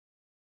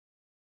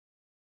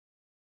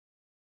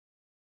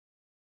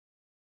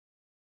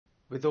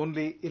With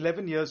only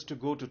 11 years to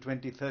go to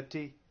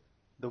 2030,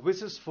 the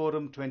WSIS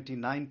Forum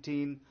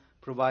 2019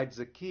 provides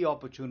a key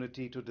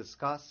opportunity to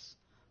discuss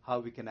how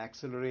we can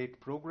accelerate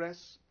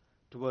progress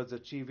towards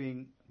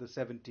achieving the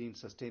 17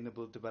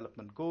 Sustainable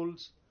Development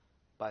Goals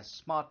by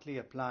smartly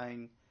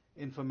applying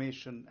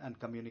information and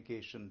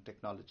communication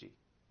technology.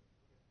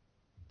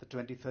 The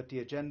 2030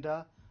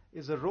 Agenda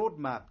is a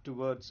roadmap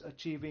towards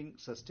achieving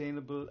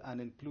sustainable and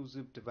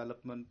inclusive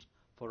development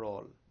for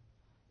all.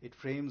 It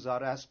frames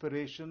our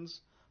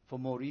aspirations for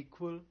more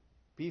equal,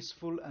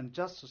 peaceful and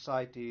just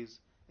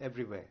societies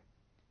everywhere,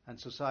 and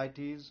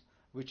societies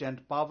which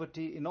end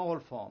poverty in all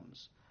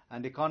forms,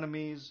 and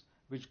economies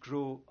which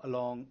grow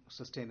along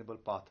sustainable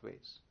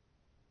pathways.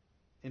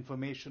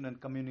 Information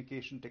and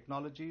communication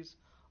technologies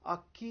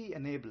are key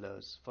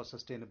enablers for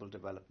sustainable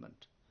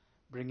development,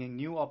 bringing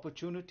new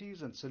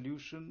opportunities and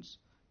solutions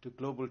to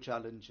global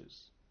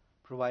challenges,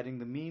 providing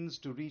the means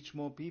to reach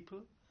more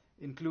people,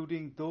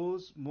 including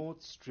those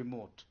most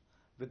remote,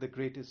 with the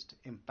greatest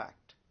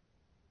impact.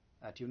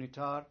 At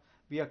UNITAR,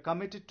 we are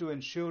committed to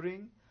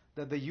ensuring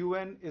that the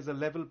UN is a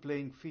level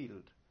playing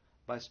field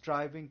by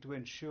striving to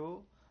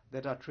ensure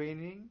that our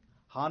training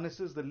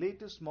harnesses the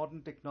latest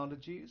modern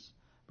technologies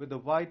with the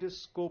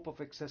widest scope of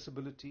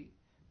accessibility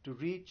to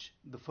reach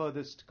the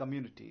furthest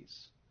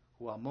communities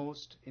who are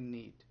most in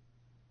need.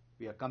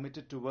 We are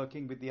committed to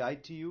working with the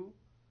ITU,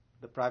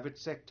 the private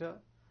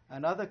sector,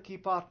 and other key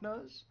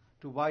partners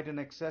to widen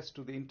access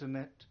to the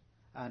Internet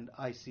and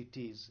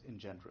ICTs in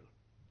general.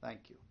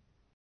 Thank you.